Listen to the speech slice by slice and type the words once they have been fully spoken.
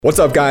What's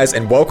up, guys,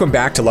 and welcome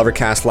back to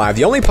Lovercast Live,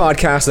 the only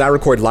podcast that I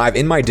record live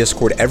in my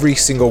Discord every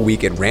single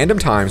week at random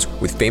times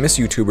with famous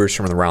YouTubers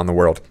from around the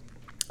world.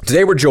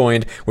 Today we're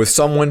joined with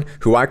someone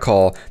who I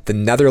call the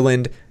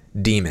Netherland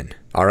Demon.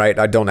 All right,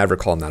 I don't ever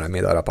call him that. I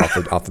made that up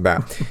off the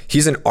bat.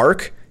 He's an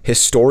ARC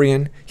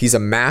historian. He's a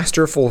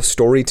masterful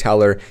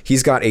storyteller.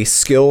 He's got a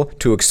skill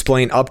to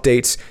explain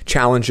updates,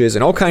 challenges,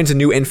 and all kinds of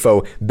new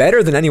info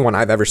better than anyone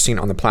I've ever seen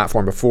on the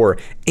platform before.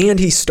 And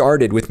he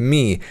started with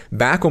me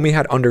back when we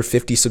had under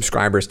 50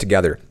 subscribers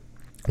together.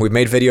 We've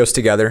made videos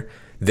together.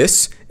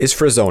 This is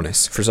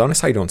Fresonis.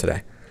 Fresonis, how you doing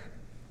today?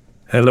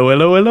 Hello,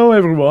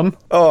 everyone.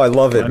 Oh, I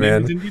love it, My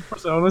man. name is indeed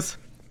Fresonis.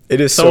 It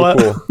is so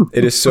cool.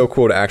 It is so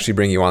cool to actually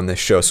bring you on this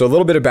show. So a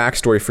little bit of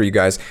backstory for you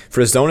guys.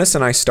 Fresonis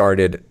and I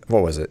started,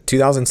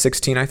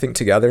 2016, I think,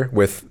 together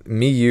with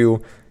me,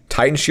 you,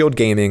 Titan Shield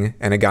Gaming,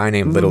 and a guy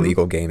named Little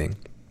Eagle Gaming.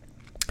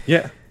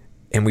 Yeah.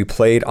 And we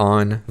played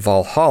on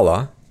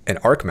Valhalla, an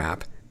ARC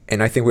map,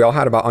 and I think we all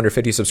had about under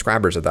 50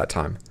 subscribers at that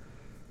time.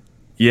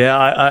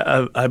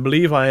 Yeah, I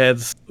believe I had,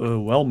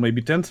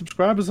 maybe 10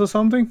 subscribers or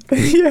something.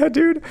 Yeah,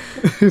 dude.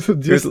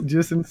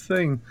 just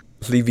insane.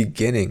 The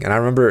beginning. And I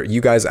remember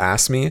you guys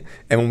asked me,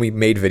 and when we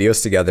made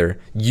videos together,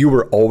 you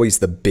were always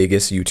the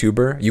biggest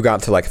YouTuber. You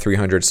got to like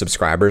 300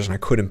 subscribers, and I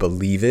couldn't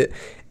believe it.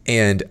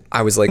 And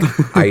I was like,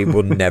 I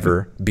will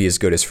never be as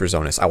good as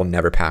Fresonis. I will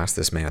never pass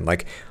this man.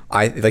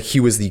 He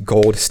was the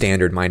gold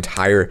standard my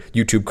entire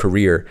YouTube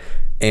career.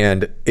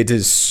 And it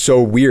is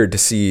so weird to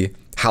see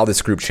how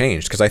this group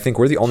changed, because I think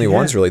we're the only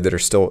ones really that are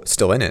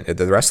still in it.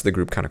 The rest of the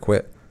group kind of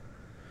quit.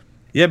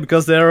 Yeah,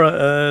 because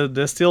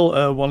there's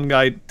still one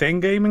guy,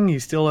 Tank Gaming.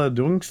 He's still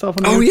doing stuff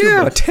on YouTube. Oh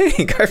yeah,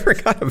 Tank! I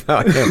forgot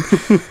about him.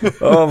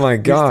 Oh my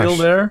gosh, he's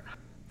still there.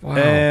 Wow.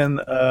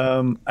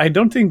 And I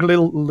don't think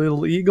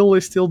Little Eagle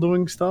is still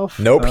doing stuff.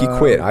 Nope, he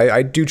quit.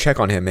 I do check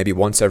on him maybe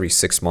once every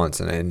 6 months,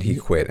 and he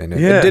quit, and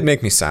it did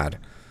make me sad.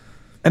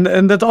 And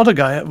that other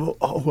guy,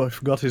 I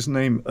forgot his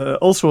name.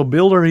 Also a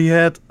builder he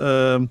had.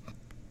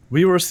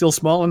 We were still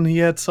small, and he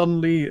had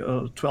suddenly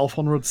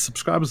 1,200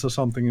 subscribers or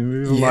something. And we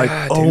were like,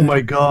 oh dude.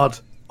 my god,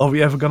 are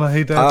we ever gonna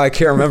hate that? I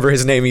can't remember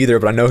his name either,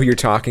 but I know who you're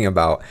talking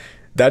about.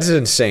 That is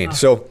insane.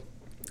 So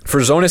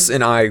Fresonis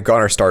and I got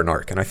our start in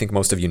ARC, and I think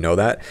most of you know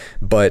that.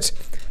 But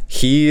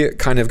he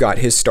kind of got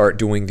his start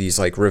doing these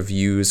like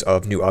reviews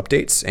of new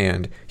updates,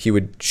 and he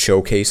would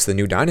showcase the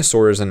new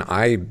dinosaurs, and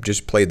I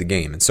just played the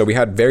game. And so we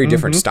had very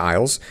different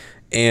styles.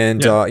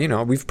 And,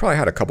 we've probably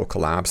had a couple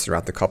collabs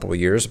throughout the couple of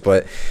years,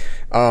 but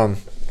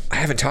I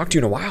haven't talked to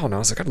you in a while, and I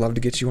was like, I'd love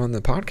to get you on the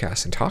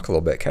podcast and talk a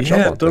little bit, catch up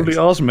on totally things.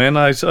 awesome, man.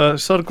 I saw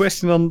the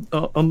question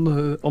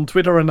on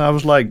Twitter, and I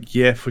was like,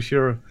 yeah, for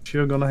sure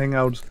gonna hang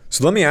out.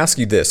 So let me ask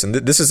you this, and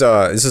this is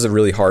a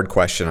really hard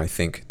question, I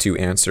think, to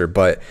answer,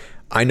 but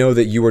I know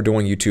that you were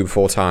doing YouTube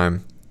full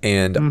time,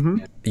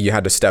 and you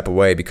had to step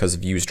away because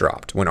views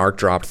dropped. When ARC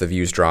dropped, the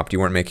views dropped.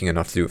 You weren't making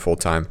enough to do it full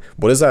time.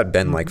 What has that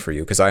been like for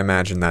you? Because I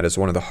imagine that is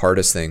one of the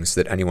hardest things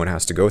that anyone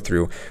has to go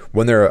through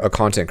when they're a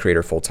content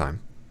creator full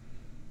time.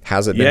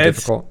 Has it been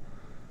difficult?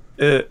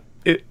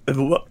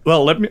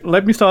 Well,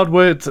 let me start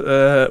with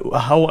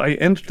how I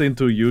entered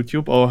into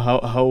YouTube, or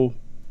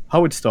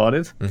how it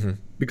started.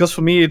 Because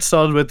for me, it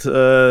started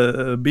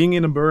with being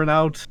in a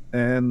burnout,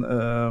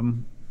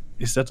 and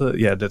is that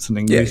that's an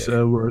English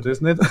word,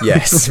 isn't it?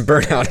 Yes,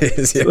 burnout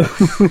is. Yeah.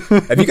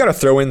 Have you got to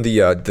throw in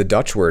the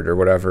Dutch word or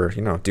whatever?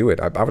 Do it.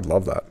 I would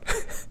love that.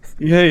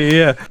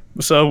 Yeah.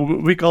 So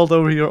we called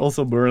over here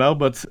also burnout,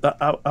 but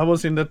I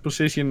was in that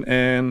position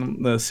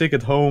and sick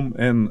at home,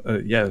 and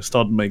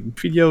started making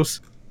videos.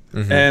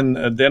 And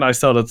then I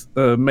started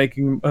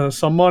making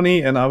some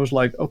money, and I was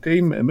like, okay,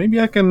 maybe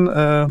I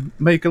can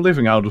make a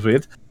living out of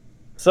it.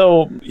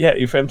 So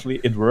eventually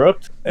it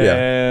worked.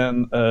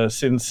 And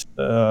since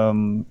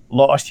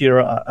last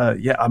year,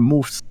 I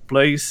moved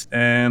place,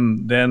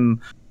 and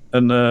then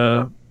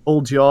an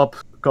old job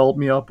called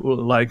me up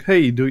like,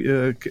 hey,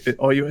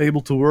 are you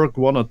able to work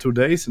 1 or 2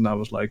 days? And I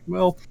was like,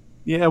 well,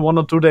 1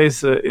 or 2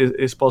 days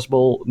is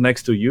possible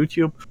next to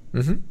YouTube.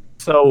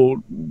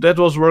 So that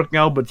was working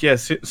out, but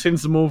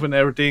since the move and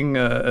everything,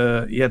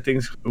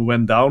 things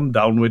went down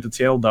with the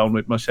channel, down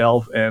with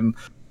myself, and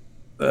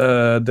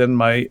then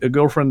my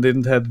girlfriend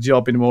didn't have a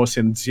job anymore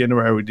since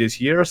January this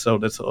year, so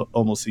that's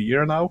almost a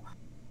year now.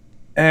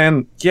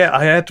 And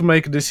I had to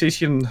make a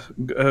decision.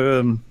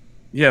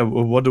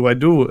 What do I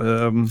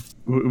do?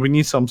 We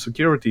need some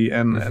security,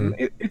 and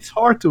it's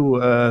hard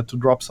to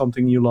drop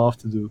something you love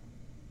to do.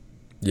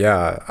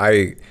 Yeah,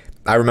 I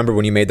remember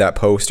when you made that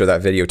post or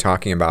that video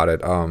talking about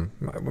it.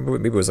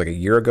 Maybe it was like a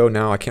year ago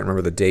now. I can't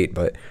remember the date,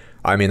 but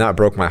I mean, that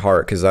broke my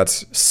heart, because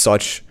that's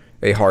such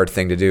a hard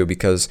thing to do,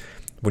 because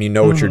when you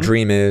know what your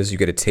dream is, you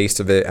get a taste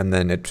of it, and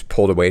then it's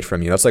pulled away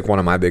from you. That's like one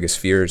of my biggest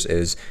fears,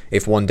 is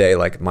if one day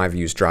like my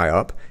views dry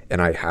up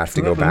and I have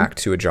to go back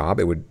to a job,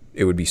 it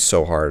would be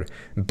so hard.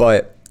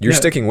 But you're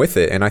sticking with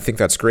it, and I think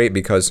that's great,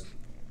 because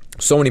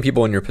so many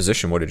people in your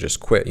position would have just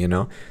quit.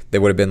 They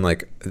would have been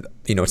like,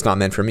 it's not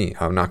meant for me,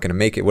 I'm not going to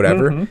make it,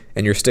 whatever.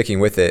 And you're sticking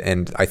with it,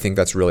 and I think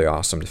that's really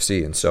awesome to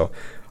see. And so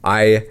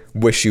I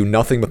wish you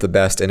nothing but the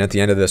best. And at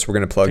the end of this, we're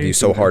going to plug Thank you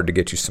so you, hard to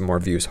get you some more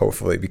views,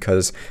 hopefully,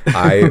 because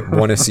I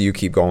want to see you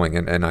keep going.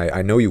 And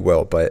I know you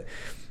will, but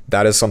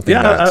that is something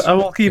that... I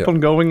will keep on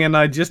going, and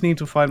I just need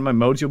to find my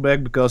mojo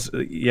back because,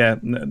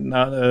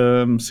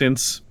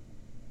 since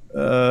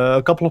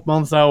a couple of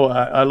months now,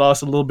 I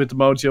lost a little bit of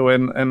mojo,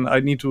 and I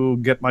need to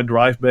get my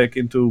drive back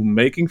into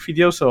making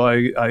videos. So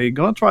I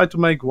gonna try to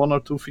make 1 or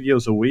 2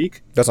 videos a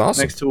week. That's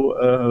awesome. Next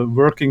to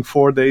working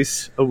 4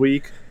 days a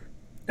week.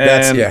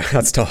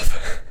 That's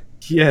tough.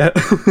 Yeah.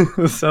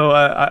 So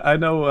I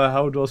know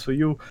how it was for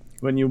you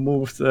when you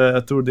moved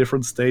to a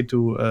different state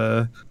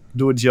to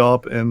do a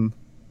job, and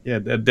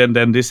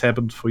then this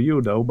happened for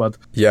you though. But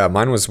yeah,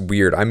 mine was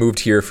weird. I moved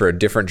here for a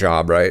different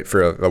job, right?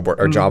 For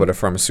a job at a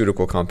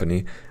pharmaceutical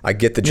company. I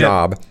get the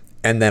job,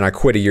 and then I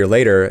quit a year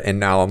later, and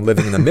now I'm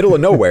living in the middle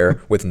of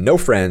nowhere with no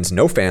friends,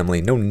 no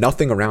family,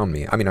 nothing around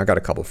me. I mean, I got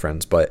a couple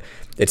friends, but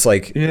it's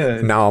like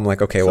now I'm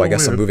like, okay, well, I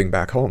guess I'm moving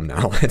back home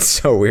now. It's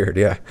so weird.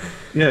 Yeah.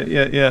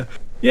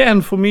 Yeah,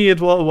 and for me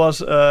it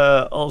was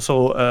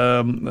also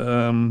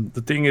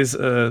the thing is.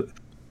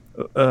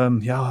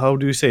 How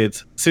do you say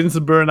it? Since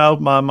the burnout,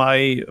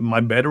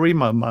 my battery,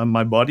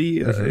 my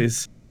body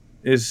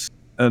is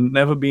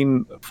never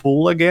been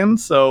full again.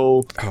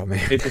 So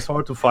it is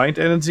hard to find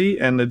energy,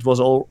 and it was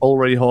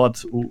already hard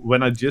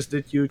when I just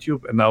did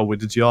YouTube, and now with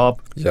the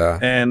job. Yeah.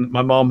 And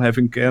my mom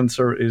having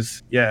cancer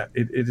is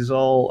it is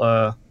all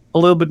a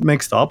little bit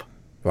mixed up.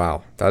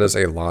 Wow, that is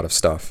a lot of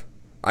stuff.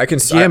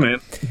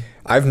 Man.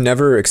 I've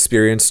never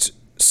experienced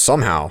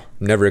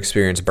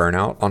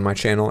burnout on my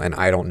channel, and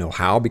I don't know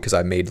how, because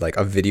I made like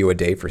a video a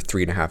day for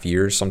 3.5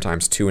 years,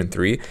 sometimes 2 and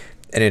 3,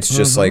 and it's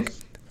just like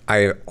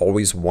I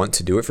always want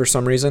to do it for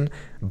some reason,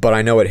 but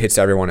I know it hits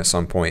everyone at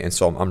some point, and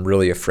so I'm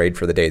really afraid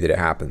for the day that it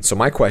happens. So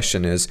my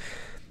question is,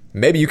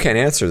 maybe you can't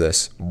answer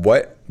this.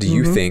 What do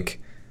you think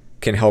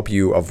can help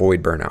you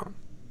avoid burnout?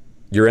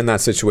 You're in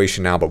that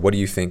situation now, but what do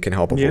you think can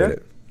help avoid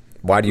it?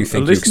 Why do you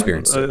think you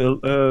experienced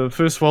it?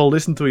 First of all,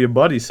 listen to your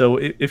body. So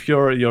if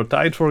you're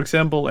tired, for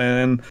example,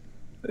 and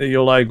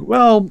you're like,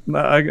 well,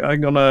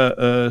 I'm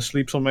gonna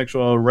sleep some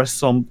extra, rest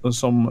some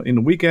in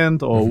the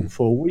weekend or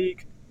for a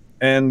week,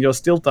 and you're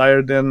still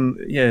tired, then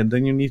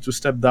you need to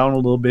step down a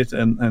little bit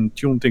and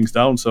tune things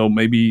down. So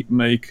maybe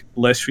make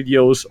less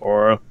videos,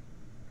 or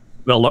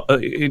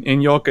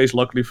in your case,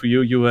 luckily for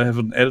you, you have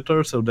an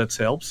editor, so that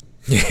helps.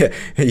 Yeah,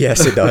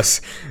 yes, it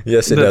does.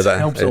 Yes, it does. That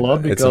helps a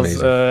lot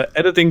because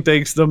editing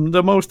takes the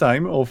most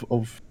time out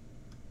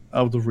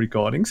of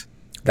recordings.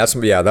 That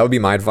would be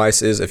my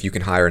advice, is if you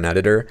can hire an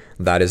editor,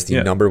 that is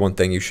the number one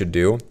thing you should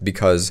do,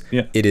 because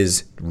it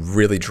is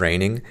really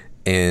draining,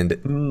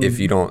 and if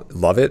you don't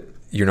love it,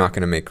 you're not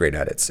going to make great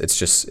edits.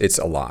 It's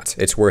a lot.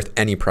 It's worth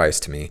any price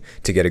to me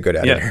to get a good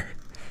editor.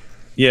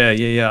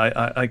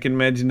 I can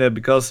imagine that,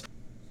 because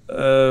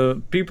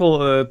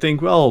people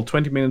think, well,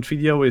 20-minute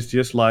video is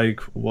just like,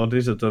 what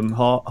is it, a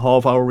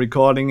half-hour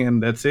recording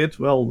and that's it?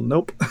 Well,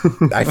 nope.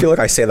 I feel like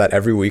I say that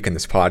every week in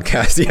this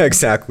podcast. Yeah,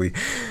 exactly.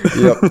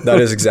 Yep,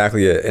 that is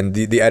exactly it. And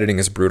the editing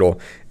is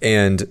brutal.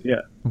 And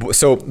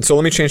so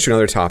let me change to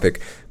another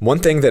topic. One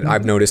thing that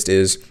I've noticed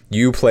is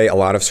you play a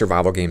lot of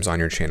survival games on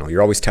your channel.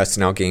 You're always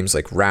testing out games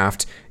like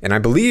Raft, and I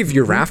believe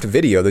your Raft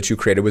video that you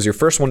created was your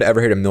first one to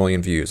ever hit 1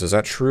 million views. Is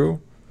that true?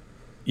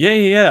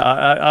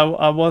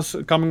 I was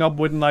coming up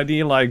with an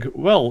idea like,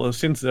 well,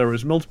 since there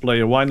is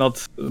multiplayer, why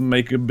not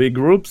make a big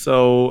group?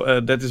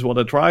 So that is what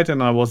I tried,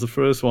 and I was the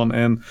first one,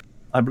 and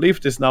I believe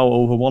it is now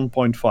over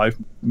 1.5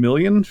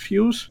 million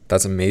views.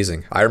 That's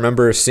amazing. I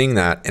remember seeing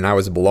that, and I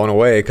was blown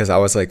away, because I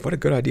was like, what a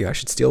good idea. I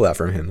should steal that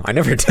from him. I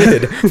never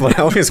did, but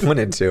I always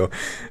wanted to.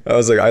 I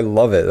was like, I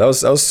love it. That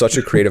was such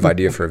a creative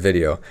idea for a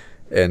video,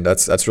 and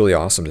that's really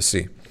awesome to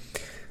see.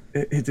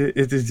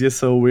 It is just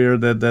so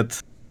weird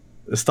that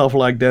stuff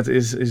like that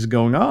is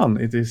going on.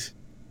 It's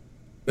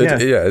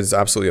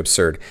absolutely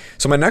absurd.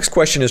 So my next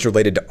question is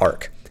related to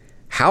Ark.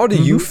 How do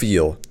you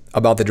feel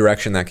about the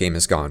direction that game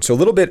has gone? So a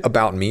little bit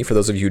about me, for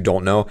those of you who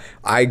don't know.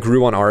 I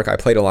grew on Ark. I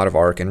played a lot of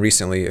Ark, and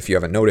recently, if you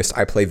haven't noticed,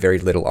 I play very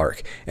little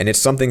Ark, and it's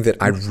something that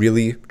I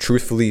really,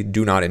 truthfully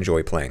do not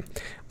enjoy playing.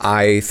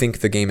 I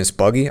think the game is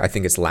buggy. I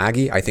think it's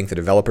laggy. I think the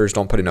developers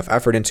don't put enough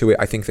effort into it.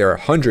 I think there are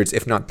hundreds,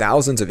 if not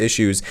thousands, of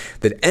issues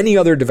that any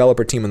other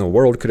developer team in the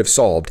world could have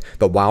solved,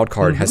 but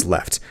Wildcard has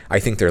left. I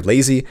think they're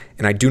lazy,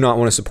 and I do not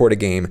want to support a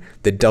game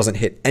that doesn't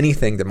hit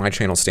anything that my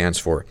channel stands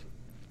for.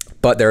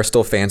 But there are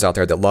still fans out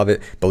there that love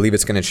it, believe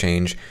it's going to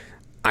change.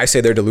 I say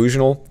they're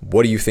delusional.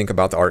 What do you think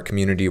about the Ark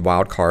community,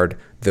 Wildcard,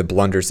 the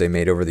blunders they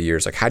made over the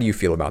years? Like, how do you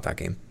feel about that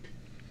game?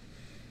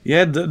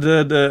 Yeah,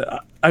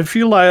 I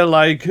feel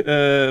like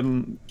Sorry,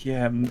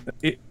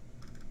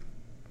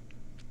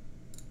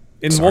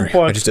 one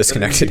point I just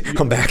disconnected.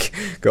 I'm back.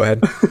 Go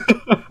ahead.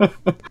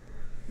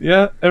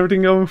 Yeah,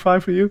 everything going fine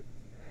for you?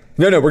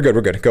 No, we're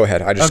good. Go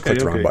ahead. I just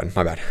clicked the wrong button.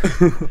 My bad.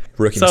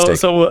 Rookie mistake.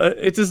 So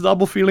it is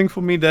double feeling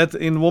for me that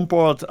in one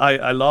part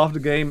I love the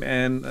game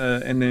and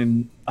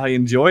then I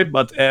enjoy it,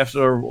 but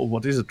after,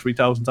 what is it,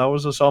 3,000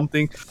 hours or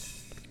something,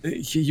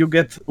 you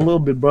get a little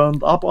bit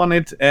burned up on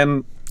it.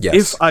 And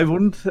Yes. if I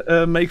wouldn't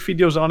make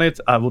videos on it,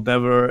 I would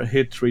never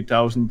hit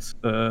 3,000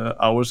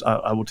 hours.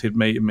 I would hit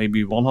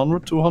maybe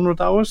 100,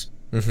 200 hours.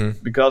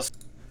 Because,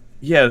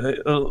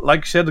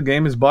 like you said, the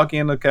game is buggy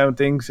and that kind of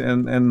things.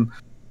 And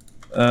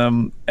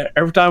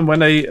every time when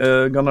they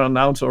gonna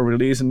announce or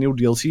release a new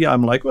DLC,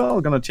 I'm like, well,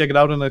 I'm gonna check it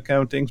out and that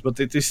kind of things. But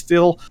it is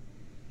still,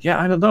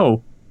 I don't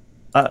know.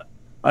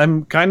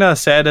 I'm kind of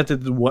sad that it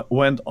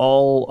went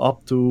all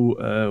up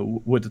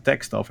to with the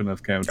tech stuff and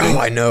that kind of thing. Oh,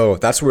 I know.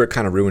 That's where it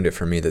kind of ruined it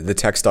for me. The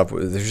tech stuff,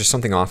 there's just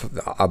something off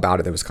about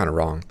it that was kind of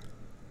wrong.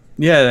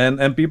 Yeah,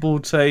 and people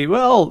would say,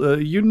 well,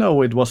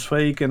 it was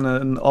fake and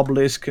an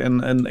obelisk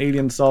and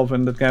alien stuff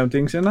and that kind of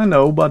things. And I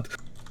know, but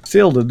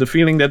still, the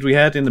feeling that we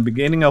had in the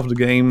beginning of the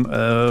game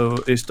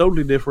is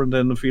totally different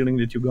than the feeling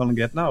that you're gonna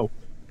get now.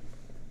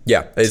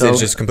 Yeah, it's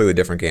just a completely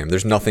different game.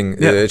 There's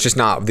nothing. Yeah. It's just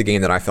not the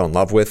game that I fell in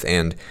love with,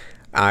 and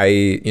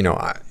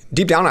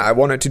deep down, I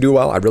want it to do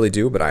well. I really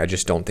do, but I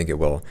just don't think it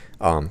will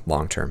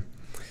long term.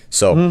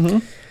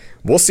 So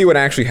we'll see what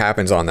actually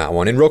happens on that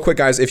one. And real quick,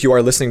 guys, if you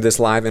are listening to this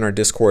live in our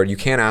Discord, you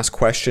can ask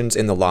questions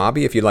in the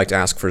lobby. If you'd like to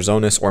ask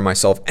Fresonis or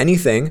myself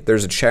anything,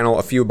 there's a channel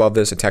a few above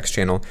this, a text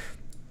channel.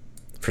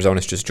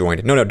 Fresonis just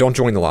joined. No, don't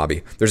join the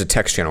lobby. There's a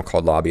text channel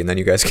called Lobby, and then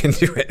you guys can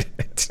do it.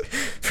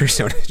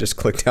 Fresonis just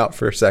clicked out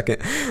for a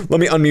second. Let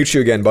me unmute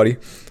you again, buddy.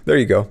 There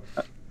you go.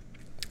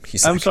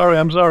 I'm sorry.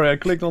 I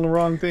clicked on the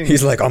wrong thing.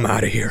 He's like, I'm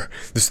out of here.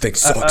 This thing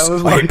sucks. I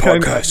was I hate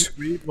podcasts.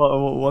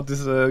 What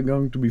is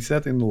going to be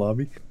said in the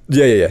lobby?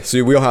 Yeah.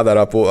 So we'll have that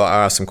up. We'll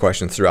ask some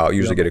questions throughout.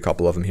 Usually get a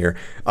couple of them here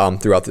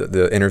throughout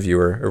the interview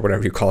or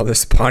whatever you call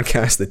this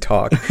podcast, the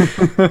talk.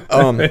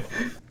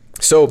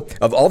 So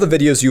of all the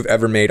videos you've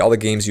ever made, all the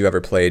games you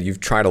ever played, you've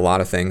tried a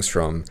lot of things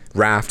from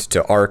Raft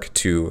to Ark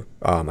to,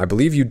 I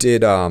believe you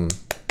did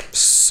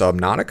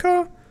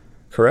Subnautica,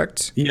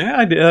 correct? Yeah,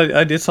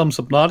 I did some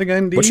Subnautica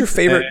indeed. What's your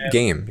favorite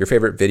game, your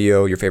favorite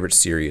video, your favorite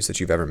series that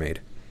you've ever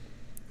made?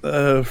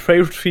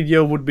 Favorite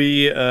video would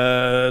be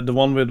the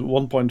one with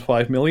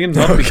 1.5 million,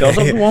 not because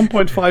of the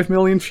 1.5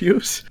 million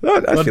views.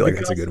 I feel like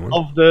that's a good one.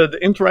 Of the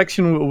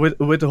interaction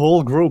with the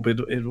whole group,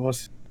 it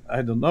was,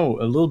 I don't know,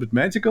 a little bit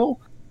magical.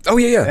 Oh,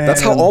 yeah.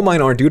 That's how all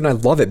mine are, dude, and I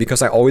love it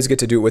because I always get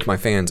to do it with my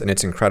fans, and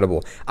it's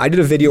incredible. I did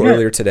a video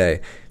earlier today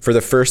for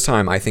the first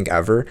time, I think,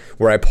 ever,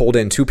 where I pulled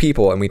in 2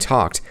 people and we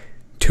talked.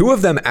 2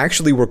 of them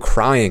actually were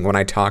crying when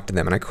I talked to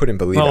them, and I couldn't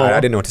believe it. I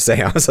didn't know what to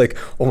say. I was like,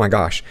 oh my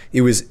gosh.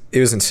 It was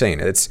insane.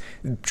 It's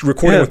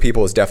recording with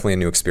people is definitely a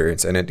new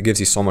experience, and it gives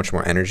you so much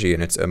more energy,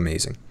 and it's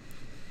amazing.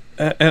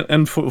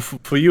 And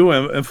for you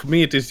and for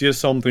me, it is just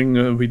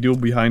something we do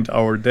behind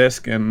our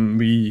desk, and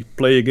we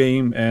play a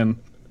game and,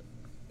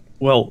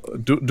 well,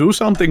 do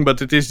something,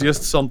 but it is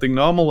just something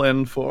normal.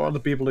 And for other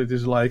people, it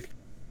is like,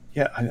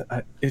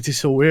 it is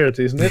so weird,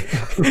 isn't it?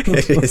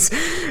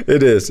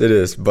 It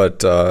is.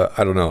 But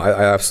I don't know.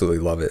 I absolutely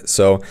love it.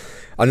 So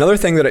another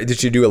thing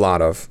that you do a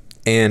lot of,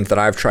 and that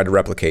I've tried to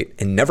replicate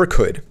and never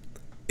could,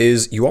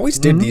 is you always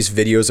did these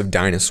videos of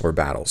dinosaur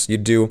battles.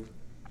 You'd do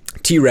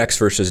T-Rex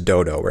versus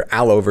Dodo, or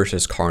Allo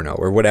versus Carno,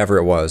 or whatever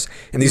it was.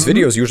 And these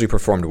videos usually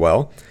performed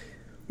well.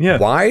 Yeah.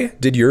 Why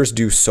did yours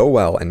do so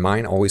well and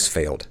mine always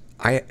failed?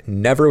 I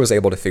never was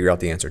able to figure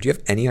out the answer. Do you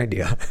have any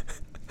idea?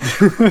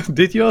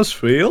 Did yours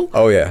fail?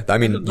 Oh, yeah. I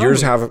mean,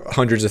 yours have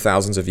hundreds of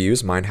thousands of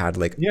views. Mine had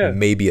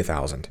maybe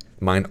 1,000.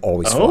 Mine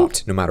always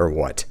flopped, no matter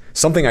what.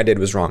 Something I did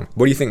was wrong.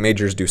 What do you think made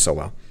yours do so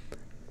well?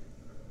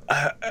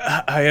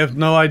 I have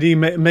no idea.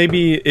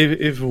 Maybe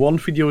if one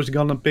video is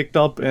gonna picked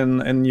up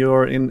and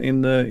you're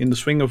in the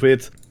swing of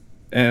it,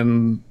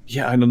 and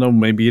I don't know.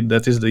 Maybe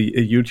that is the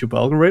YouTube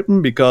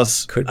algorithm,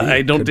 because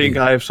I don't think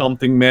I have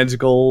something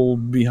magical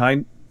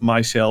behind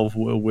myself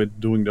with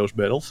doing those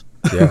battles.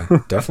 Yeah,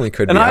 definitely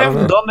could and be. I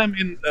haven't done them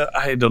in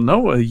I don't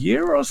know, a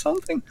year or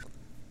something.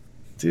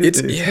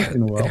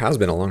 It has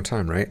been a long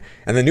time, right?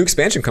 And the new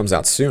expansion comes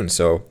out soon,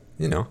 so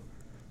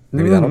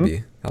maybe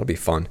that'll be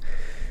fun.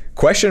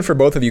 Question for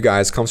both of you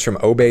guys comes from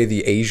Obey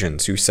the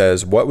Asians, who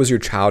says, "What was your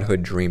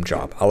childhood dream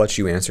job?" I'll let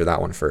you answer that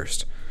one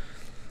first.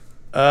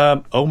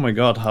 Oh my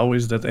God, how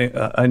is that?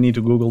 I need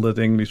to Google that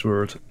English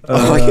word.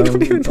 You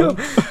don't even know.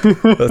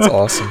 That's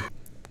awesome.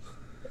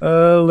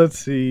 Let's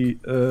see.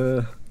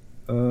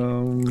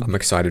 I'm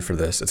excited for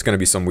this. It's going to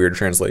be some weird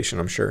translation,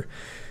 I'm sure.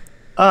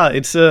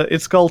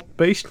 It's called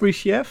pastry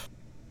chef.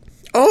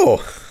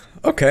 Oh,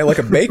 okay, like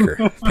a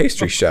baker,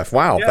 pastry chef.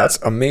 Wow, that's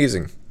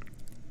amazing.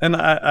 And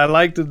I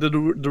like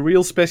the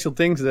real special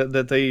things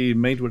that they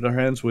made with their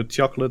hands, with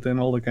chocolate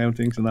and all the kind of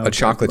things. And a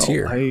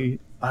chocolatier.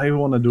 Like, I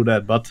want to do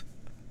that, but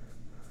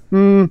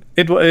I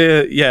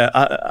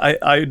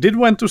did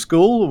went to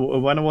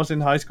school when I was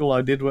in high school.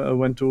 I did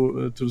went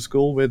to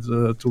school with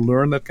to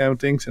learn that kind of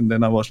things, and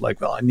then I was like,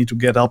 well, I need to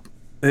get up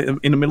in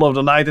the middle of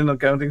the night and that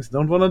kind of things.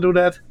 Don't want to do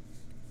that.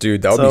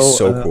 Dude, that would be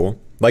so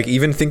cool. Like,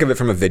 even think of it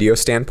from a video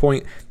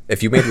standpoint.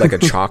 If you made like a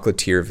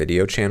chocolatier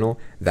video channel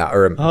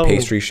or a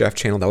pastry chef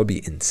channel, that would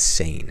be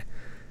insane.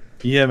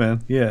 Yeah,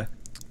 man. Yeah.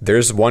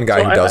 There's one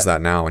guy who does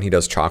that now, and he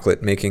does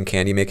chocolate making,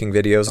 candy making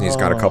videos, and he's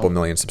got a couple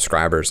million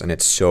subscribers, and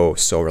it's so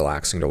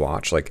relaxing to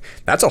watch. Like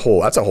that's a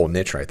whole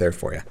niche right there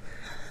for you.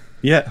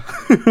 Yeah,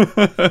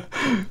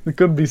 it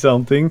could be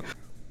something.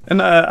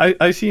 And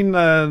I seen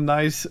a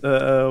nice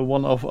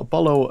one of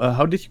Apollo.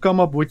 How did you come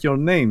up with your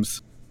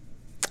names?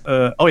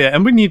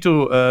 And we need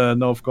to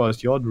know, of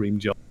course, your dream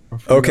job.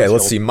 Okay,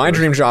 let's see. My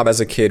dream job as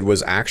a kid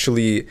was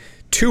actually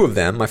 2 of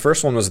them. My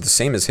first one was the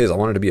same as his. I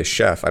wanted to be a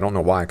chef. I don't know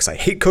why, because I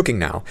hate cooking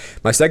now.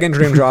 My second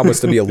dream job was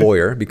to be a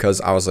lawyer,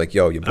 because I was like,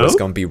 yo, your boy's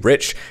going to be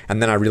rich.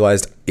 And then I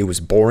realized it was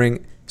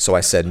boring, so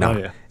I said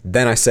no.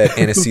 Then I said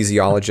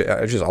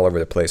anesthesiology, just all over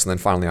the place. And then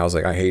finally I was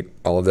like, I hate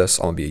all of this.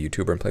 I'll be a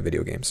YouTuber and play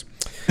video games.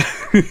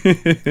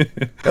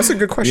 That's a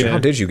good question. How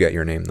did you get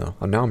your name, though?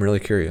 Now I'm really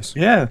curious.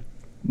 Yeah.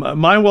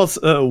 Mine was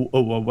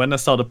when I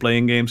started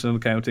playing games and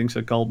accounting, so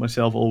I called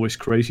myself always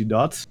Crazy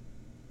Dots.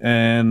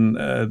 And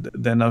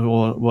then I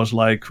was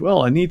like,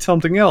 well, I need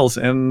something else.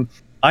 And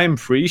I'm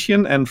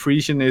Frisian, and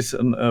Frisian is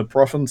a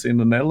province in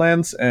the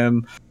Netherlands.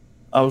 And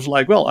I was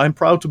like, well, I'm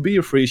proud to be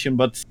a Frisian,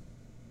 but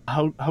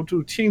how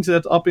to change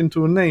that up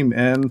into a name?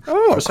 And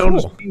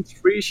Fresonis means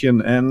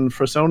Frisian, and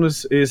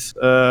Fresonis is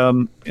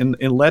in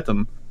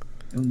Latin.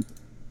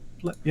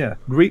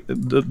 Greek,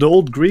 the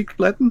old Greek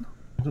Latin.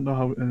 I don't know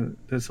how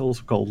that's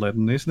also called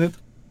Latin, isn't it?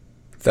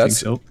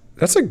 That's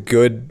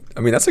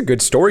a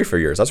good story for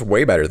yours. That's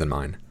way better than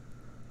mine.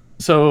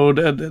 So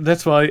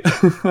that's why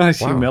I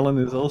see Melon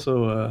is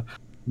also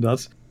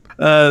Dutch.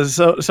 That's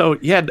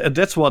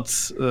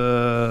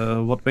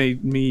what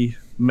made me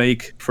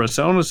make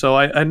Fresonis. So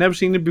I never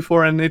seen it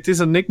before, and it is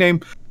a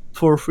nickname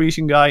for a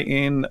Frisian guy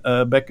in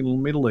back in the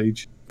Middle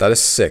Age. That is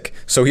sick.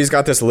 So he's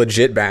got this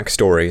legit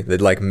backstory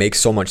that like makes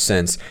so much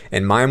sense.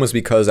 And mine was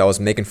because I was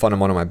making fun of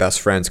one of my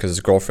best friends because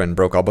his girlfriend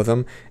broke up with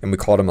him, and we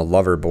called him a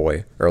lover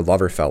boy or a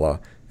lover fella.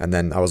 And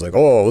then I was like,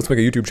 oh, let's make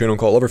a YouTube channel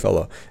called Lover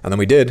Fella. And then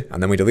we did,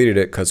 and then we deleted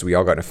it because we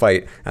all got in a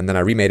fight. And then I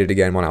remade it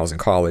again when I was in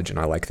college, and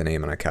I liked the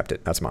name, and I kept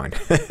it. That's mine.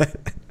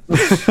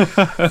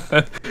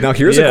 Now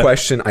here's a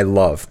question I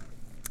love.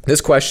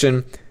 This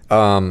question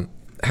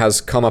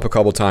has come up a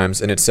couple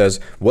times, and it says,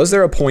 was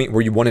there a point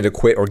where you wanted to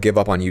quit or give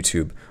up on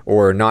YouTube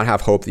or not have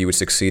hope that you would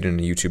succeed in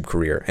a YouTube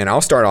career? And I'll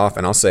start off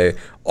and I'll say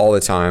all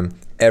the time,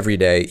 every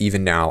day,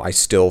 even now, I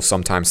still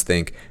sometimes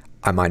think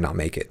I might not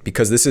make it,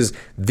 because this is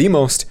the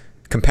most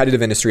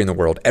competitive industry in the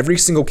world. Every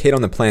single kid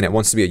on the planet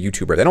wants to be a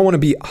YouTuber. They don't want to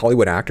be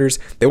Hollywood actors.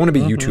 They want to be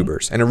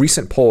YouTubers. And a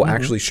recent poll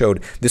actually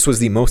showed this was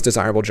the most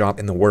desirable job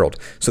in the world.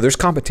 So there's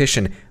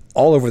competition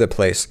all over the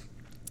place.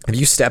 If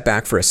you step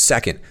back for a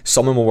second,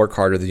 someone will work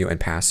harder than you and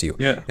pass you.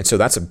 Yeah. And so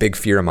that's a big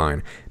fear of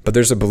mine. But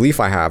there's a belief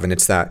I have, and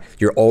it's that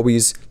you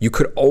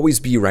could always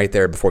be right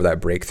there before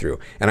that breakthrough.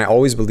 And I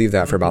always believed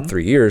that for about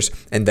 3 years.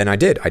 And then I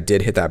did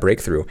hit that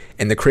breakthrough.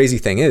 And the crazy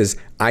thing is,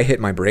 I hit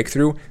my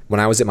breakthrough when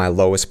I was at my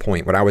lowest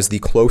point, when I was the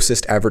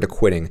closest ever to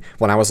quitting,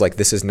 when I was like,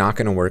 this is not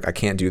going to work. I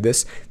can't do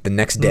this. The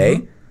next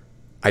day,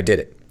 I did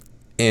it.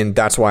 And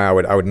that's why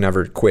I would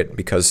never quit,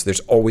 because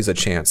there's always a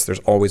chance. There's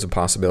always a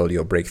possibility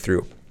you'll break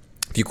through.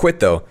 If you quit,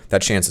 though,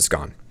 that chance is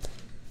gone.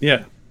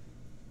 Yeah.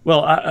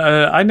 Well,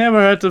 I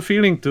never had the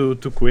feeling to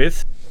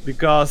quit,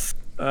 because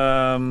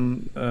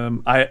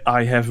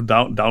I have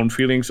down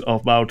feelings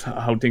about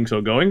how things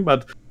are going,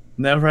 but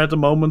never had a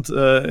moment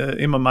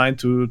in my mind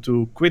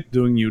to quit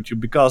doing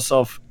YouTube, because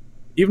of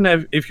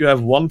even if you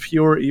have one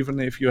viewer, even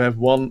if you have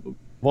one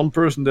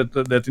person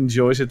that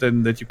enjoys it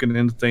and that you can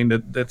entertain,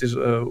 that is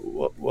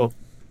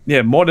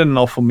more than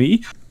enough for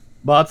me.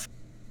 But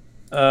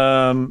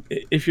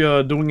if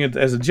you're doing it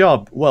as a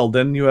job, well,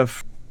 then you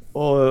have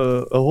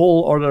a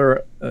whole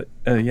other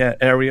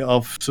area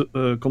of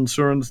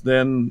concerns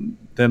than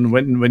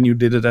when you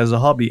did it as a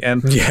hobby.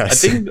 And I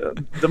think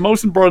the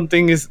most important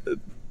thing is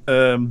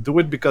do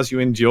it because you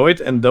enjoy it,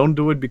 and don't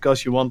do it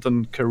because you want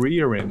a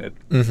career in it.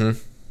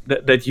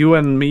 That you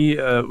and me,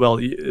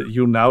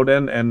 you now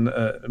then, and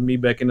me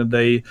back in the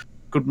day,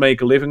 could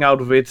make a living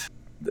out of it.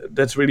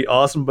 That's really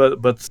awesome.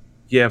 But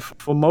yeah,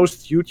 for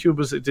most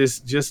YouTubers, it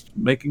is just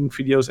making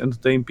videos,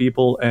 entertain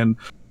people, and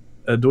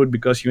do it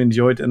because you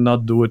enjoy it, and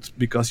not do it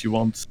because you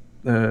want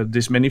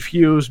this many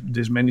views,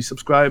 this many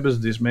subscribers,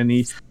 this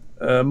many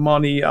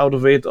money out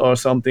of it or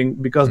something,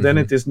 because then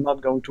it is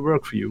not going to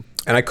work for you.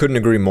 And I couldn't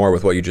agree more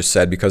with what you just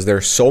said, because there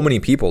are so many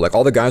people, like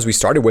all the guys we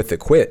started with that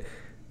quit.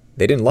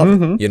 They didn't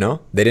love it, you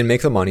know? They didn't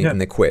make the money and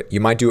they quit. You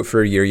might do it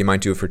for a year, you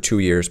might do it for 2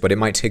 years, but it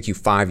might take you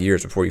 5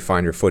 years before you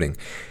find your footing.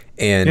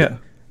 And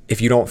if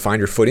you don't find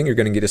your footing, you're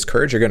going to get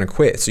discouraged, you're going to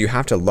quit. So you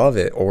have to love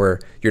it, or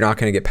you're not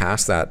going to get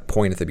past that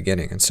point at the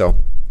beginning. And so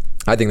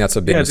I think that's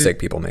a big mistake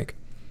people make.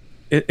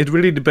 It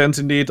really depends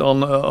indeed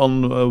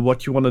on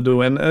what you want to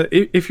do. And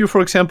if you,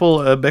 for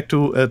example, back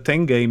to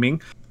Tank Gaming,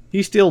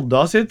 he still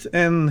does it,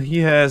 and he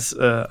has,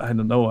 I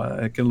don't know,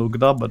 I can look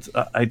it up, but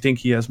I think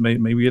he has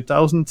maybe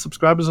 1,000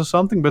 subscribers or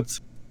something, but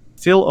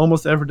still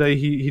almost every day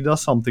he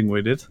does something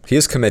with it. He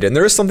is committed. And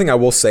there is something I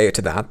will say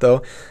to that,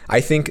 though.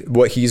 I think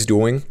what he's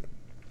doing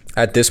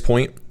at this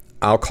point,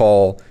 I'll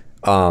call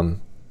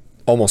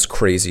almost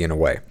crazy in a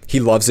way. He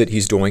loves it.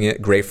 He's doing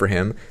it. Great for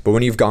him. But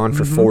when you've gone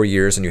for 4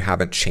 years and you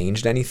haven't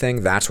changed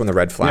anything, that's when the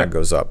red flag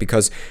goes up.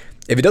 Because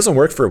if it doesn't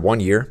work for 1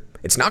 year,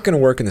 it's not going to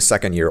work in the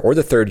second year or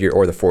the third year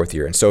or the fourth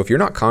year. And so if you're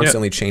not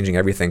constantly changing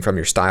everything from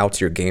your style to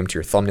your game to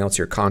your thumbnail to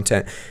your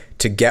content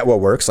to get what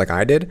works like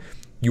I did,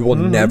 you will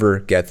never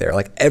get there.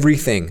 Like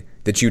everything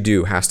that you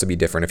do has to be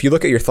different. If you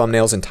look at your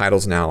thumbnails and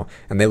titles now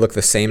and they look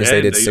the same as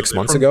they did 6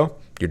 months ago,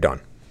 you're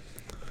done.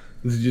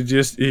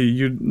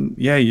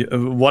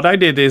 What I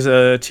did is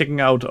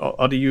checking out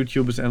other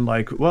YouTubers and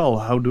like, well,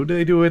 how do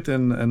they do it,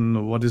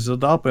 and what is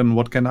it up, and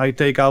what can I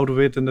take out of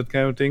it, and that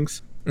kind of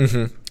things.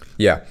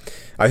 Yeah,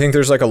 I think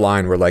there's like a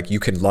line where like you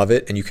can love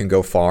it and you can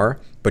go far,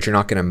 but you're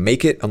not going to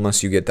make it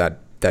unless you get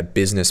that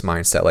business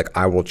mindset. Like,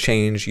 I will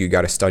change. You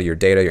got to study your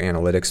data, your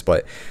analytics,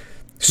 but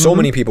so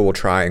many people will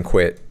try and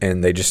quit,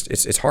 and they just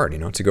it's hard,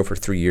 to go for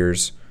 3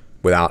 years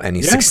without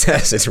any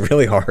success. It's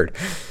really hard.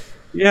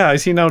 Yeah, I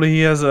see now that he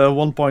has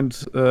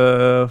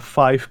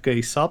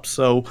 1.5k subs,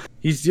 so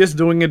he's just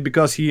doing it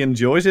because he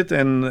enjoys it,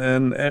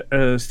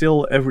 and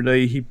still every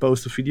day he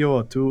posts a video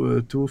or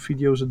two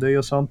videos a day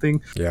or something.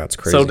 Yeah, it's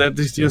crazy. So that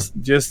is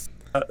just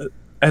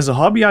as a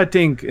hobby, I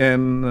think,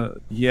 and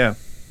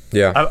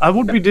I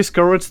would be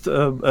discouraged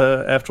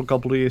after a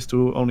couple of years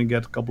to only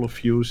get a couple of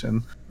views.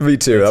 And me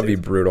too. That'd be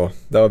brutal.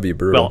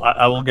 Well,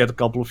 I will get a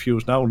couple of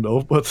views now,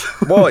 though. But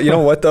well, you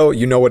know what though?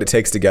 You know what it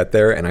takes to get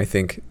there, and I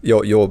think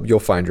you'll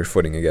find your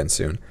footing again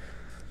soon.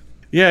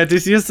 Yeah, it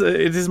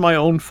is my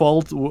own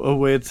fault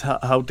with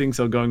how things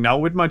are going now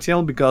with my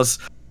channel, because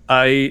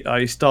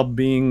I stopped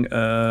being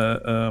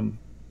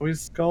what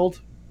is it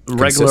called?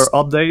 Regular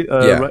update,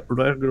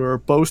 regular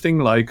posting,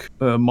 like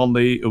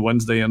Monday,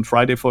 Wednesday, and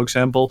Friday, for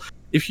example.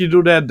 If you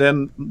do that,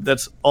 then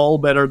that's all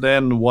better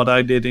than what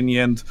I did in the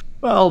end.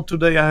 Well,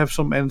 today I have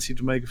some energy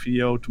to make a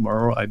video,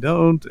 tomorrow I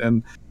don't,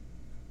 and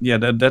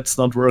that's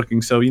not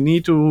working. So you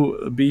need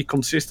to be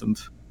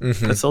consistent.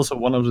 That's also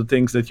one of the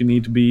things that you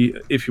need to be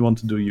if you want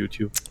to do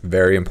YouTube.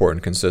 Very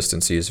important.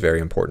 Consistency is very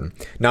important.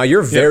 Now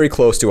you're very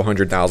close to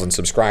 100,000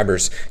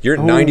 subscribers. You're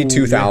at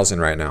 92,000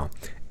 right now,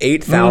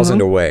 8,000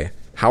 away.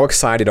 How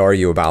excited are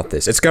you about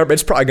this? It's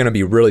probably going to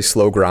be really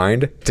slow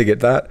grind to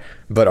get that,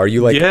 but are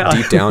you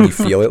deep down, you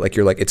feel it, like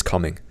you're like, it's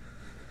coming?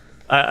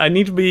 I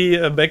need to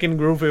be back in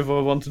groove if I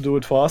want to do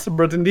it faster,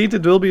 but indeed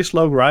it will be a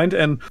slow grind,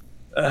 and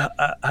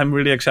I'm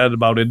really excited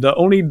about it. The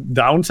only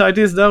downside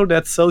is, though,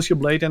 that Social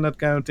Blade and that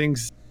kind of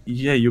things,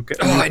 you can.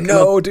 I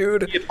know,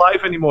 dude. Can't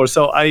live anymore,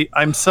 so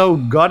I'm so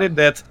gutted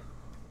that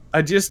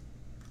I just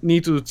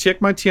need to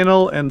check my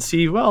channel and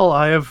see. Well,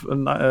 I have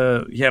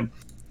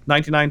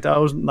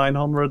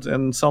 99,900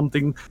 and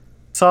something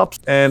subs,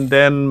 and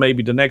then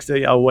maybe the next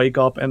day I'll wake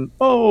up and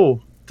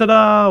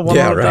ta-da,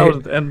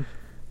 100,000, and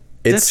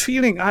that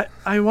feeling,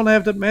 I want to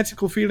have that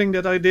magical feeling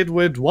that I did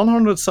with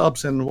 100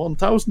 subs and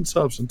 1,000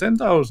 subs and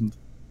 10,000.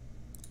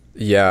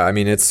 Yeah, I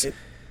mean it's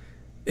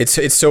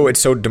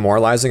so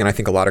demoralizing, and I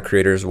think a lot of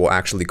creators will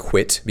actually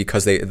quit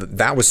because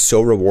that was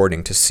so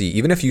rewarding to see.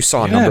 Even if you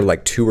saw a number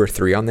like 2 or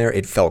 3 on there,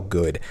 it felt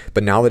good.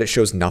 But now that it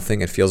shows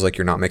nothing, it feels like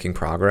you're not making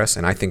progress,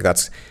 and I think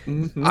that's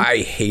I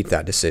hate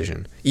that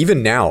decision.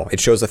 Even now,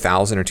 it shows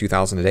 1,000 or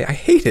 2,000 a day. I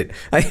hate it.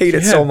 I hate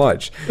it so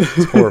much.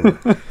 It's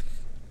horrible.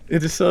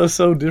 It is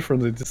so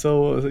different. It's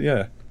so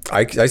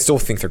I still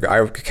think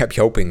I kept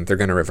hoping they're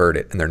going to revert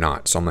it, and they're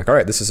not. So I'm like, all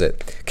right, this is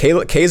it. K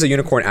is a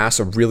Unicorn asks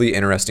a really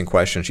interesting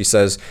question. She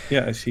says,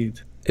 yeah, I see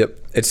it. Yep.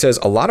 It says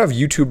a lot of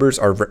YouTubers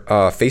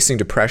are facing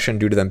depression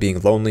due to them being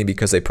lonely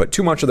because they put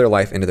too much of their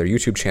life into their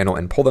YouTube channel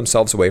and pull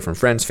themselves away from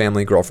friends,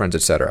 family, girlfriends,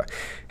 etc.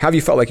 Have you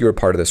felt like you were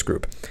part of this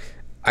group?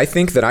 I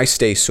think that I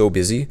stay so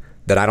busy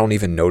that I don't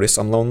even notice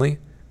I'm lonely.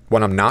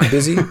 When I'm not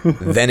busy,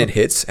 then it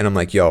hits, and I'm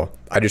like, yo,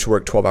 I just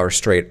worked 12 hours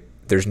straight.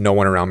 There's no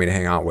one around me to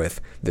hang out with.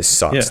 This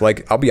sucks. Yeah.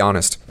 Like, I'll be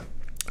honest.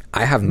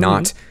 I have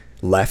not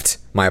left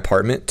my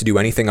apartment to do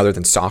anything other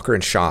than soccer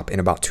and shop in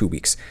about 2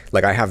 weeks.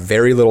 Like, I have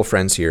very little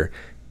friends here.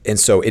 And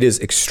so it is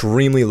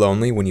extremely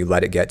lonely when you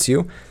let it get to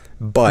you.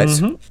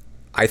 But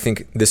I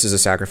think this is a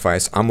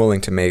sacrifice I'm willing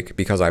to make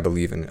because I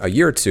believe in a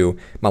year or two,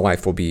 my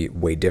life will be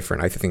way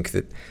different. I think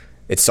that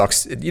it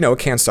sucks. It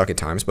can suck at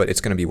times, but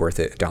it's going to be worth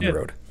it down the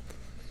road.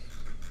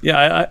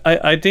 Yeah,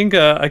 I think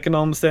I can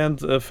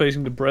understand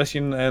facing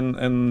depression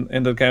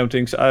and that kind of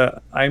things.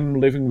 I'm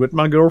living with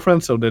my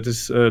girlfriend, so that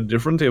is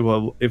different.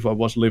 If I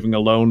was living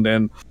alone,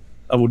 then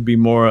I would be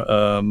more,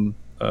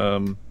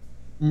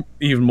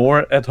 even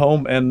more at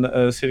home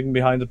and sitting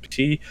behind the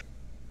PC.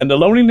 And the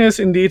loneliness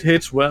indeed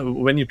hits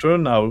when you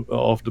turn out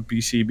of the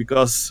PC,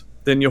 because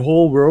then your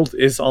whole world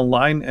is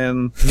online,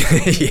 and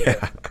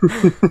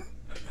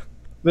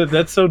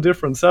that's so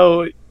different.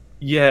 So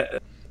yeah.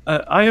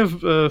 I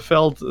have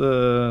felt,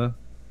 kind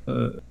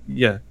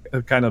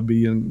of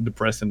being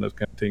depressed and that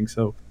kind of thing.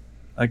 So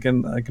I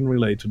can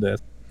relate to that.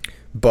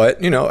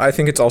 But I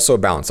think it's also a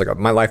balance. Like,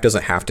 my life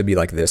doesn't have to be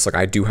like this. Like,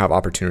 I do have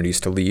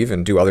opportunities to leave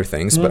and do other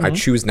things, but I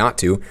choose not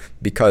to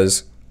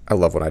because I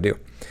love what I do.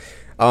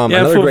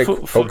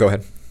 Go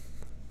ahead.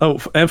 Oh,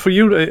 and for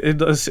you, it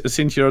does,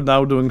 since you're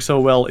now doing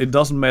so well, it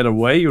doesn't matter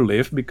where you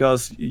live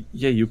because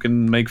you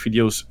can make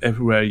videos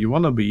everywhere you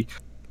want to be.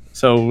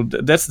 So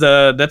that's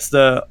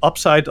the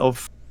upside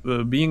of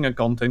being a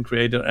content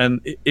creator.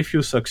 And if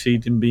you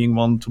succeed in being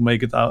one to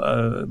make it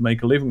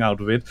make a living out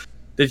of it,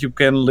 that you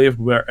can live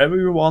wherever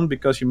you want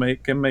because you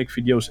can make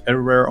videos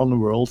everywhere on the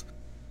world.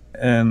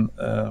 And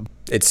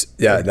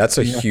that's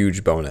a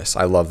huge bonus.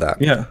 I love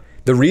that. Yeah.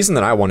 The reason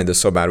that I wanted this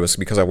so bad was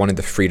because I wanted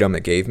the freedom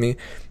it gave me,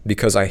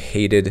 because I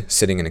hated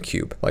sitting in a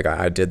cube. Like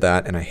I did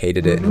that and I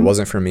hated it, and it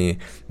wasn't for me.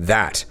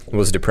 That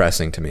was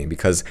depressing to me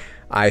because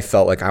I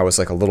felt like I was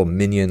like a little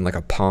minion, like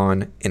a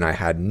pawn, and I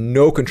had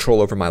no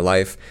control over my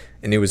life,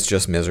 and it was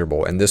just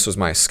miserable. And this was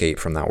my escape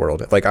from that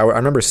world. Like I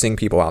remember seeing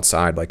people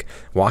outside, like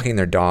walking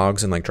their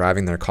dogs and like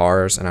driving their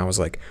cars, and I was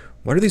like,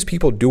 what are these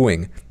people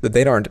doing that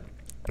they aren't,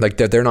 like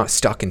they're not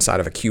stuck inside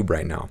of a cube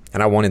right now?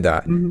 And I wanted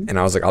that. And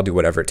I was like, I'll do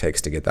whatever it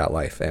takes to get that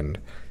life. And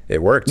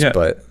it worked. Yeah.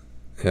 But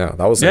yeah,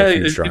 that was like a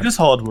huge drive. It is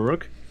hard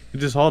work.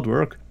 It is hard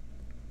work.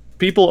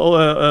 People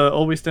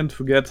always tend to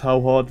forget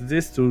how hard it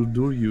is to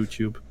do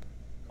YouTube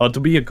or to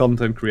be a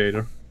content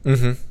creator.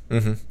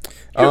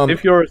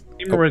 If you're a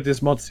streamer, it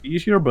is much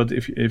easier, but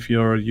if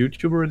you're a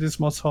YouTuber, it is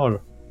much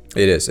harder.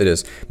 It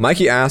is.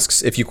 Mikey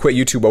asks, if you quit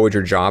YouTube, what would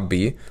your job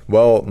be?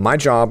 Well, my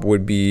job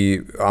would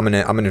be, I'm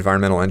an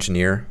environmental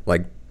engineer,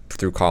 like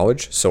through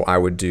college. So I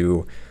would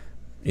do,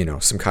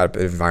 some kind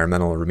of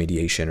environmental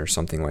remediation or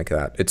something like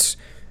that.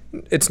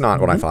 It's not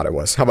what I thought it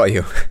was. How about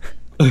you?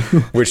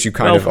 Which you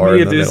kind of are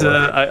in the middle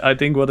of. I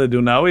think what I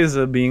do now is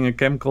being a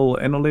chemical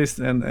analyst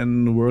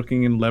and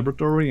working in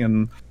laboratory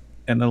and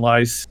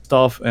analyze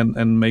stuff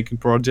and making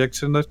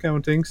projects and that kind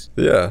of things.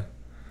 Yeah,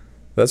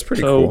 that's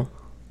pretty cool.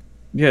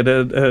 Yeah,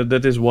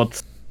 that is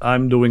what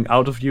I'm doing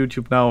out of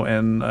YouTube now,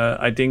 and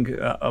I think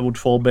I would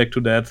fall back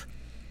to that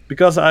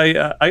because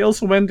I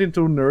also went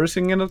into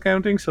nursing and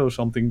accounting, so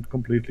something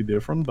completely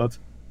different. But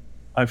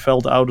I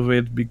felt out of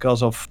it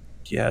because of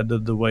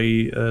the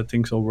way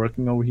things are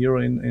working over here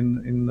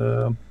in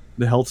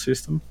the health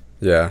system.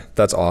 Yeah,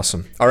 that's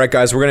awesome. All right,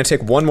 guys, we're gonna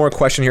take one more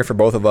question here for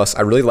both of us.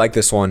 I really like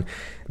this one.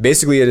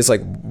 Basically, it is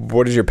like,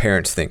 what do your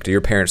parents think? Do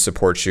your parents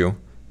support you?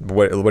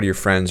 What are your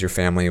friends, your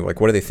family,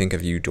 like? What do they think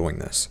of you doing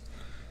this?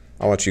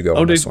 I'll let you go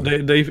on this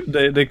one.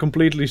 They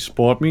completely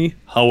support me.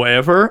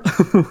 However,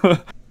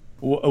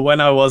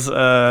 when I was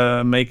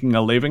making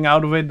a living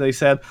out of it, they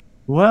said,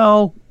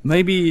 well,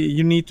 maybe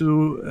you need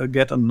to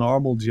get a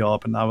normal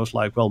job. And I was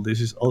like, well, this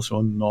is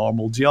also a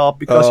normal job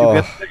because you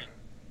get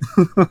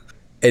paid.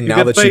 And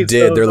now that you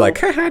did, they're like,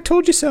 haha, I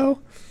told you so.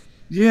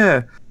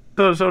 Yeah.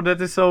 So that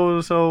is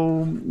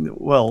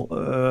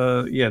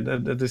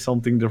that is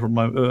something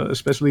different.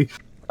 Especially,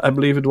 I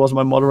believe it was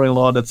my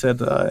mother-in-law that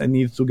said I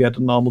needed to get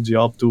a normal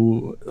job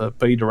to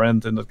pay the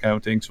rent and that kind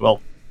of things. Well,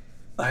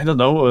 I don't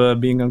know.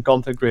 Being a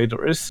content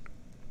creator is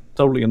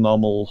totally a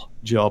normal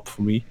job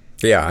for me.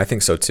 Yeah, I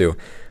think so too.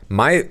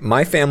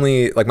 My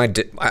family, like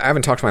I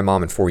haven't talked to my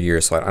mom in 4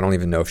 years, so I don't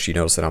even know if she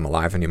knows that I'm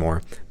alive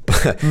anymore.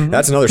 But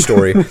that's another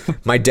story.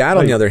 My dad,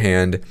 on the other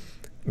hand,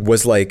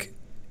 was like,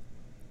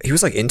 he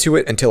was like into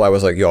it until I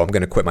was like, yo, I'm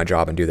going to quit my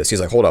job and do this.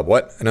 He's like, hold up,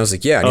 what? And I was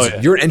like, yeah. And he's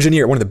like, you're an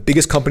engineer, one of the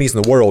biggest companies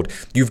in the world.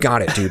 You've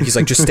got it, dude. He's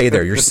like, just stay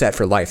there. You're set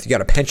for life. You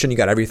got a pension. You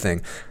got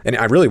everything. And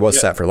I really was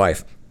set for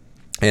life.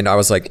 And I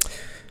was like,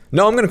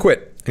 no, I'm going to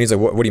quit. And he's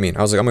like, what do you mean?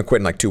 I was like, I'm going to quit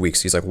in like 2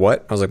 weeks. He's like,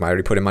 what? I was like, I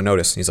already put in my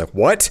notice. And he's like,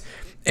 what?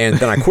 And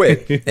then I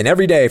quit. And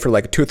every day for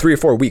like 2 or 3 or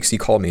 4 weeks, he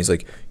called me. He's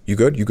like, you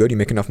good? You good? You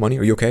make enough money?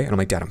 Are you okay? And I'm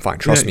like, Dad, I'm fine.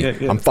 Trust me.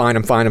 I'm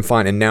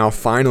fine. And now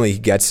finally he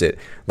gets it.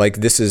 Like,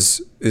 this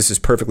is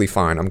perfectly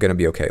fine. I'm going to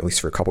be okay, at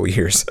least for a couple of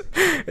years.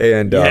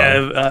 And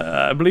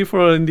I believe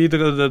for indeed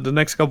the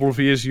next couple of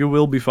years, you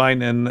will be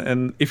fine.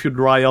 And if you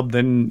dry up,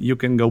 then you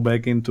can go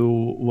back into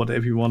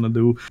whatever you want to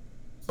do.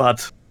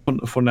 But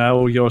for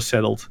now, you're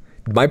settled.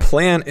 My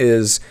plan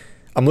is,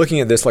 I'm looking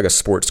at this like a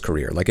sports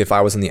career. Like if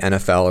I was in the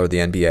NFL or the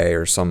NBA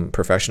or some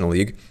professional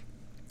league,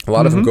 a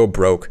lot of them go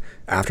broke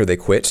after they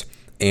quit.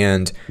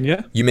 And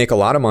you make a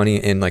lot of money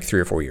in like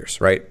 3 or 4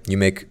 years, right? You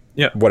make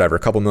whatever, a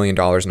couple $1 million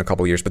in a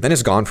couple years, but then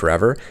it's gone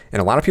forever.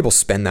 And a lot of people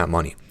spend that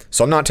money.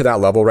 So I'm not to that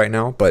level right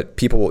now, but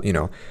people,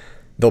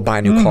 they'll buy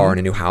a new car and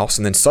a new house,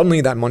 and then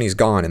suddenly that money's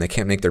gone and they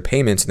can't make their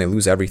payments and they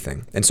lose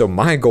everything. And so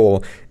my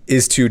goal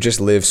is to just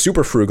live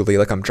super frugally,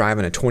 like I'm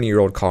driving a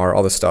 20-year-old car,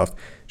 all this stuff,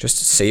 just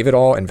save it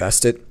all,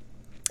 invest it.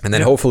 And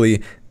then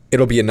hopefully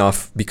it'll be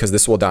enough, because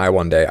this will die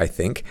one day, I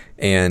think.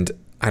 And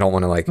I don't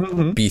want to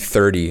like be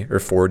 30 or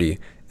 40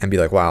 and be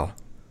like, wow,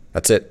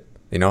 that's it.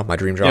 My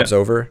dream job's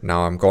over.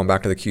 Now I'm going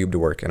back to the cube to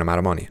work and I'm out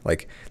of money.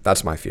 Like,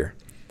 that's my fear.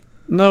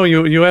 No,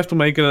 you have to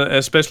make it,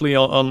 especially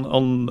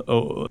on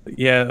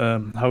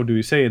how do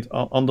you say it?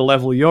 On the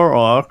level you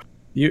are,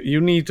 you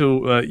need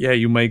to,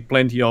 you make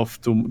plenty of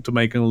to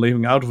make a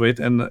living out of it,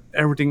 and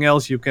everything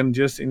else you can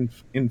just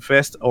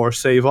invest or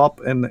save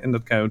up and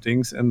that kind of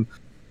things. And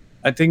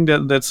I think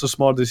that's a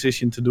smart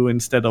decision to do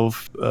instead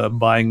of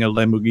buying a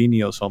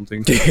Lamborghini or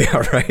something. Yeah,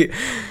 right.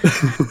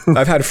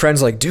 I've had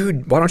friends like,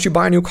 dude, why don't you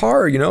buy a new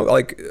car?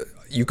 Like,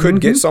 you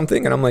could get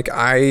something. And I'm like,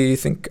 I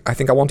think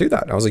I won't do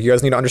that. I was like, you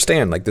guys need to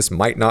understand, like, this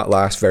might not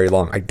last very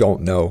long. I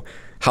don't know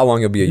how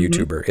long you'll be a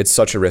YouTuber. It's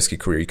such a risky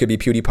career. You could be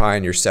PewDiePie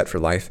and you're set for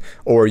life,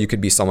 or you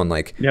could be someone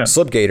like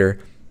Slipgator,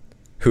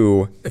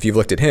 who, if you've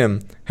looked at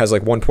him, has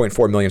like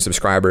 1.4 million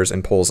subscribers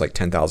and pulls like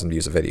 10,000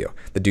 views a video.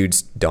 The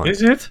dude's done.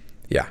 Is it?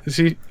 Yeah. Is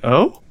he?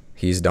 Oh,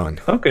 he's done.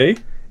 Okay.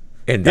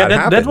 And that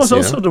happens, that was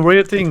also the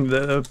weird thing.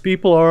 The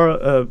people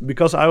are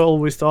because I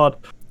always thought,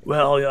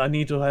 well, I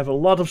need to have a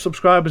lot of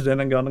subscribers, then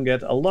I'm gonna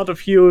get a lot of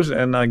views,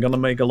 and I'm gonna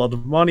make a lot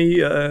of money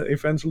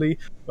eventually.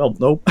 Well,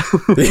 nope.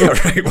 Yeah,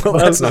 right. Well,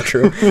 that's not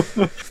true.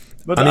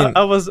 But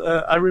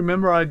I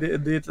remember I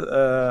did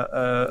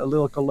a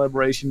little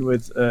collaboration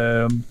with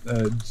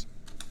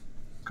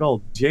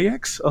called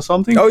JX or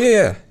something. Oh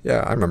yeah,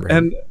 I remember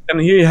him. And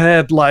he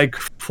had like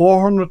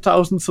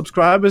 400,000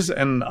 subscribers,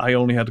 and I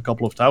only had a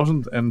couple of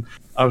thousand, and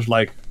I was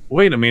like,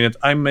 wait a minute,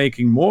 I'm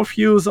making more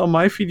views on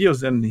my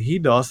videos than he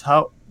does.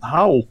 How?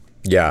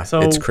 Yeah,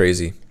 so it's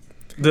crazy.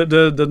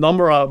 The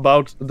number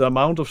about the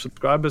amount of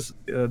subscribers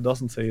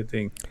doesn't say a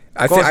thing.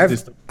 I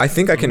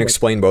think I can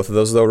explain both of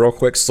those though real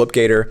quick.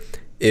 Slipgator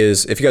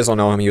is, if you guys don't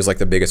know him, he was like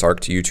the biggest ARC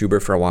to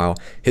YouTuber for a while.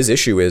 His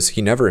issue is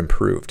he never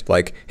improved.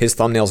 Like, his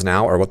thumbnails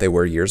now are what they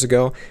were years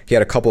ago. He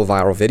had a couple of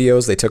viral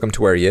videos. They took him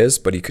to where he is,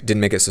 but he didn't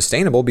make it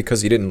sustainable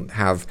because he didn't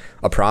have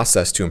a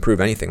process to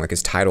improve anything. Like,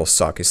 his titles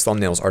suck. His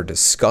thumbnails are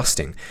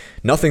disgusting.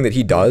 Nothing that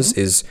he does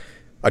is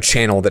a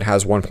channel that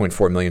has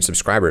 1.4 million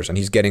subscribers, and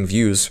he's getting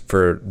views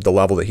for the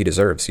level that he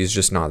deserves. He's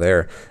just not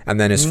there. And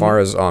then as far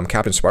as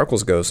Captain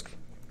Sparkles goes,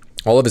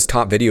 all of his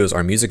top videos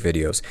are music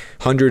videos.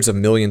 Hundreds of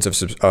millions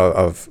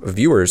of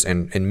viewers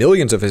and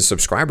millions of his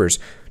subscribers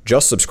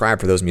just subscribe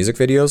for those music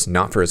videos,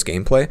 not for his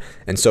gameplay.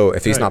 And so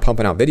if he's not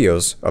pumping out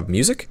videos of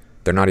music,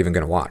 they're not even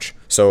going to watch.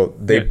 So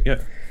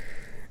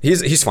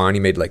he's fine. He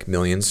made like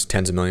millions,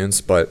 tens of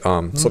millions. But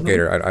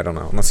Slipgator, I don't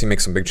know. Unless he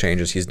makes some big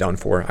changes, he's done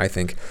for, I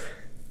think.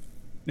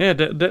 Yeah,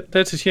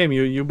 that's a shame.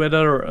 You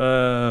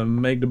better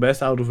make the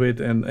best out of it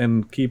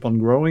and keep on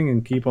growing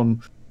and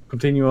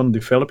continue on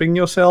developing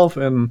yourself,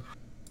 and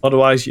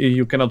otherwise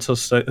you cannot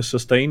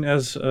sustain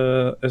as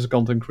a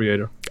content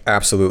creator.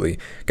 Absolutely.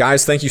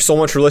 Guys, thank you so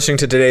much for listening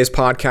to today's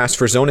podcast.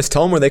 Fresonis,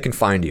 tell them where they can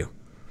find you.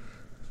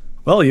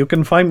 Well, you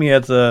can find me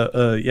at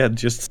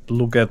just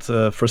look at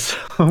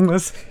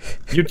Fresonis,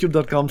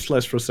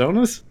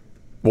 youtube.com/Fresonis.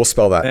 We'll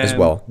spell that as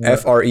well.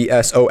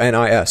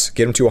 Fresonis.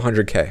 Get him to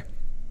 100K.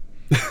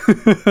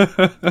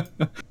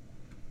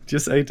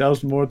 Just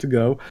 8,000 more to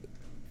go.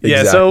 Exactly.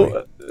 Yeah,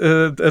 so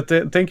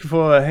thank you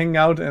for hanging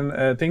out,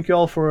 and thank you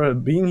all for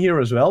being here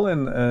as well.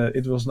 And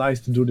it was nice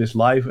to do this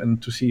live and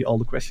to see all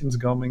the questions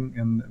coming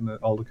and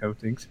all the kind of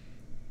things.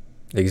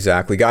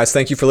 Exactly. Guys,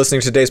 thank you for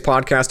listening to today's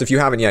podcast. If you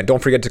haven't yet,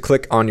 don't forget to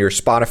click on your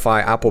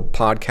Spotify, Apple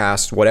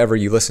Podcasts, whatever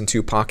you listen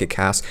to, Pocket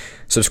Cast.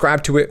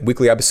 Subscribe to it.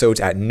 Weekly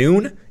episodes at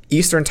noon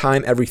Eastern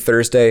time every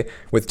Thursday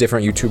with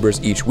different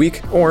YouTubers each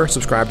week, or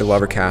subscribe to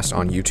Lovercast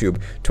on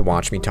YouTube to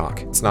watch me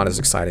talk. It's not as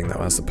exciting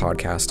though as the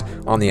podcast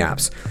on the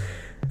apps.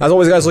 As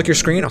always, guys, look your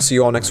screen. I'll see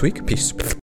you all next week. Peace.